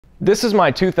This is my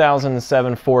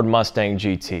 2007 Ford Mustang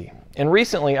GT. And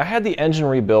recently I had the engine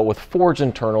rebuilt with forged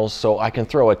internals so I can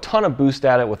throw a ton of boost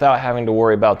at it without having to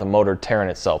worry about the motor tearing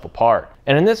itself apart.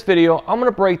 And in this video, I'm going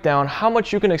to break down how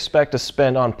much you can expect to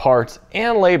spend on parts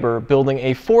and labor building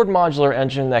a Ford modular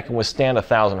engine that can withstand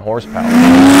 1,000 horsepower.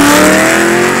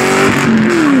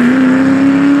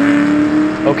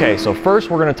 Okay, so first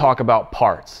we're going to talk about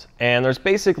parts. And there's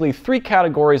basically three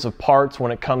categories of parts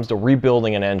when it comes to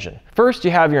rebuilding an engine. First, you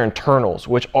have your internals,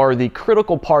 which are the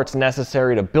critical parts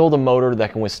necessary to build a motor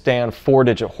that can withstand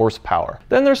 4-digit horsepower.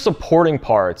 Then there's supporting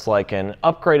parts like an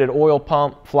upgraded oil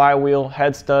pump, flywheel,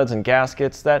 head studs, and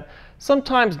gaskets that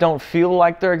sometimes don't feel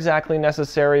like they're exactly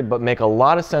necessary, but make a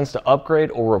lot of sense to upgrade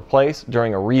or replace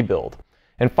during a rebuild.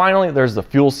 And finally, there's the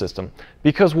fuel system,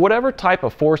 because whatever type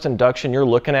of forced induction you're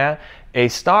looking at, a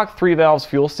stock 3-valve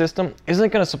fuel system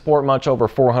isn't going to support much over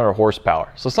 400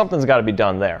 horsepower, so something's got to be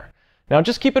done there. Now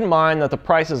just keep in mind that the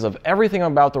prices of everything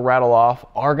I'm about to rattle off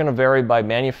are going to vary by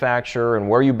manufacturer and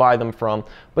where you buy them from,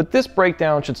 but this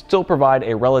breakdown should still provide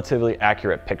a relatively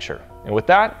accurate picture. And with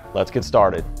that, let's get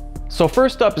started. So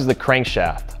first up is the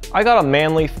crankshaft. I got a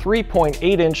Manley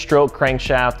 3.8-inch stroke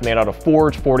crankshaft made out of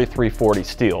forged 4340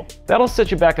 steel. That'll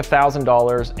set you back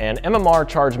 $1,000, and MMR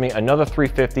charged me another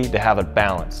 $350 to have it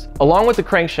balanced. Along with the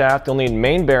crankshaft, you'll need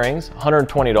main bearings,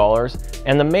 $120,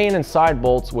 and the main and side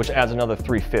bolts, which adds another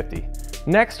 $350.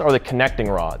 Next are the connecting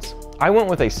rods. I went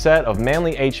with a set of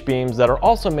Manley H-beams that are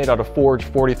also made out of forged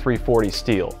 4340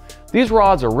 steel. These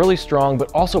rods are really strong,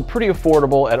 but also pretty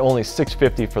affordable at only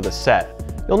 $650 for the set.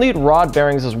 You'll need rod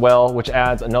bearings as well, which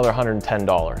adds another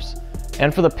 $110.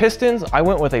 And for the pistons, I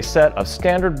went with a set of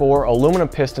standard bore aluminum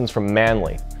pistons from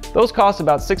Manley. Those cost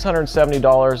about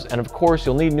 $670, and of course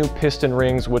you'll need new piston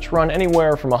rings, which run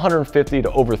anywhere from $150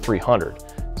 to over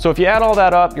 $300. So if you add all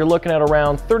that up, you're looking at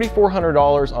around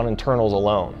 $3,400 on internals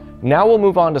alone. Now we'll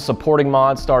move on to supporting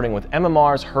mods, starting with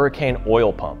MMR's Hurricane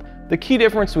oil pump. The key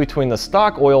difference between the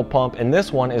stock oil pump and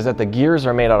this one is that the gears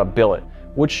are made out of billet,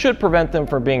 which should prevent them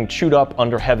from being chewed up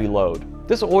under heavy load.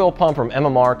 This oil pump from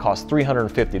MMR costs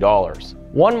 $350.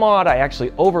 One mod I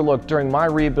actually overlooked during my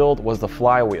rebuild was the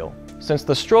flywheel. Since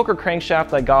the stroker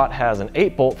crankshaft I got has an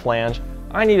 8-bolt flange,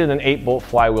 I needed an 8-bolt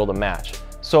flywheel to match.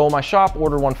 So my shop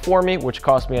ordered one for me, which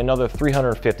cost me another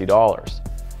 $350.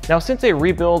 Now, since a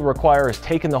rebuild requires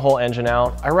taking the whole engine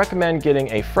out, I recommend getting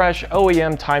a fresh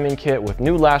OEM timing kit with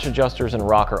new lash adjusters and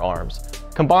rocker arms.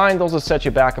 Combined, those will set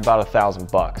you back about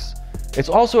 $1,000. It's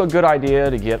also a good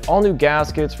idea to get all new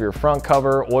gaskets for your front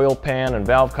cover, oil pan, and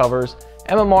valve covers.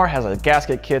 MMR has a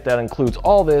gasket kit that includes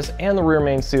all this and the rear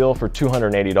main seal for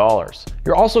 $280.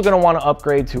 You're also going to want to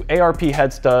upgrade to ARP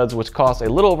head studs, which cost a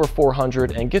little over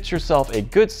 $400, and get yourself a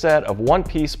good set of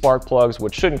one-piece spark plugs,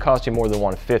 which shouldn't cost you more than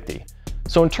 $150.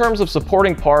 So in terms of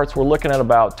supporting parts, we're looking at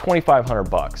about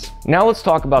 $2,500. Now let's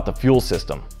talk about the fuel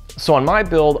system. So on my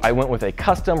build, I went with a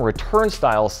custom return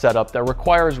style setup that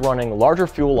requires running larger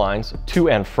fuel lines to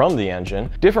and from the engine,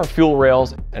 different fuel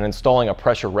rails, and installing a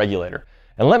pressure regulator.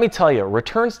 And let me tell you,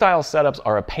 return style setups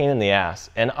are a pain in the ass,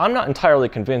 and I'm not entirely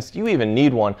convinced you even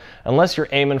need one unless you're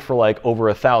aiming for like over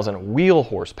 1,000 wheel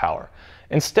horsepower.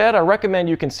 Instead, I recommend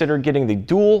you consider getting the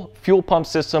dual fuel pump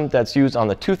system that's used on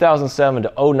the 2007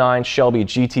 to 09 Shelby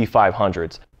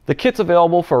GT500s. The kit's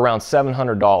available for around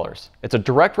 $700. It's a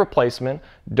direct replacement,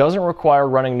 doesn't require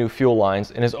running new fuel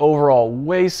lines, and is overall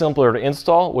way simpler to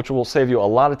install, which will save you a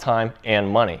lot of time and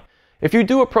money. If you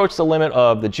do approach the limit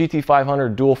of the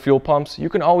GT500 dual fuel pumps, you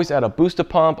can always add a booster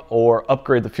pump or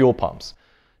upgrade the fuel pumps.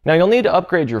 Now you'll need to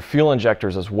upgrade your fuel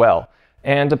injectors as well.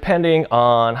 And depending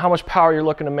on how much power you're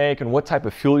looking to make and what type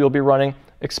of fuel you'll be running,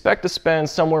 expect to spend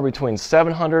somewhere between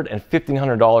 $700 and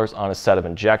 $1,500 on a set of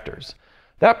injectors.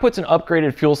 That puts an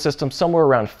upgraded fuel system somewhere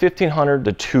around $1,500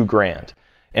 to $2,000.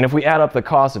 And if we add up the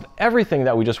cost of everything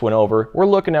that we just went over, we're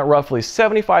looking at roughly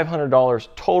 $7,500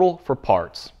 total for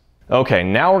parts. Okay,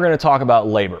 now we're going to talk about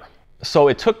labor. So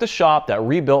it took the shop that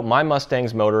rebuilt my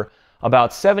Mustang's motor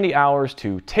about 70 hours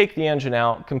to take the engine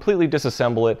out, completely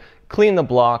disassemble it, clean the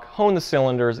block, hone the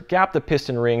cylinders, gap the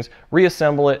piston rings,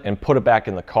 reassemble it, and put it back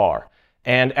in the car.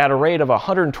 And at a rate of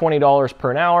 $120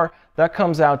 per hour, that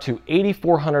comes out to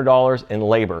 $8,400 in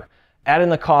labor. Add in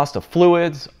the cost of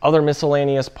fluids, other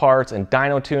miscellaneous parts, and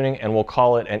dyno tuning, and we'll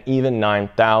call it an even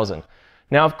 $9,000.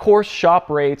 Now, of course, shop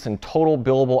rates and total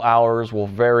billable hours will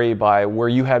vary by where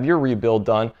you have your rebuild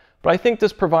done, but I think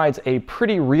this provides a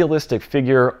pretty realistic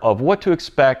figure of what to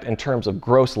expect in terms of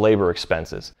gross labor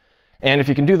expenses. And if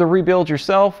you can do the rebuild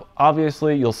yourself,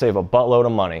 obviously you'll save a buttload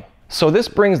of money. So this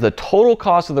brings the total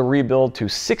cost of the rebuild to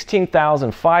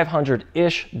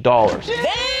 $16,500-ish,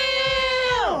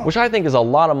 which I think is a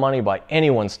lot of money by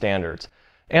anyone's standards.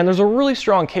 And there's a really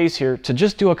strong case here to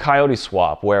just do a Coyote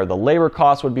swap where the labor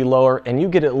cost would be lower and you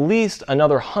get at least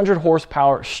another 100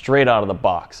 horsepower straight out of the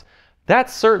box.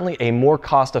 That's certainly a more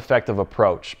cost-effective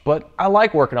approach, but I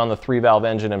like working on the 3-valve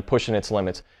engine and pushing its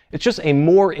limits. It's just a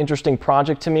more interesting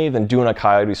project to me than doing a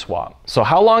Coyote swap. So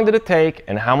how long did it take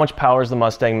and how much power is the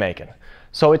Mustang making?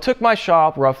 So it took my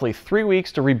shop roughly 3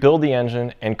 weeks to rebuild the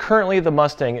engine, and currently the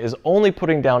Mustang is only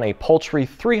putting down a paltry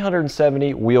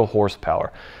 370 wheel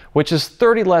horsepower, which is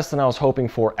 30 less than I was hoping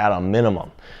for at a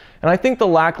minimum. And I think the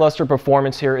lackluster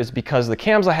performance here is because the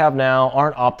cams I have now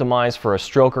aren't optimized for a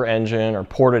stroker engine or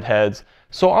ported heads,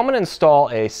 so I'm going to install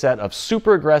a set of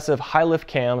super aggressive high lift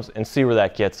cams and see where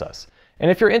that gets us. And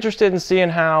if you're interested in seeing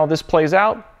how this plays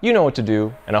out, you know what to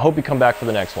do, and I hope you come back for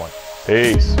the next one.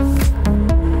 Peace.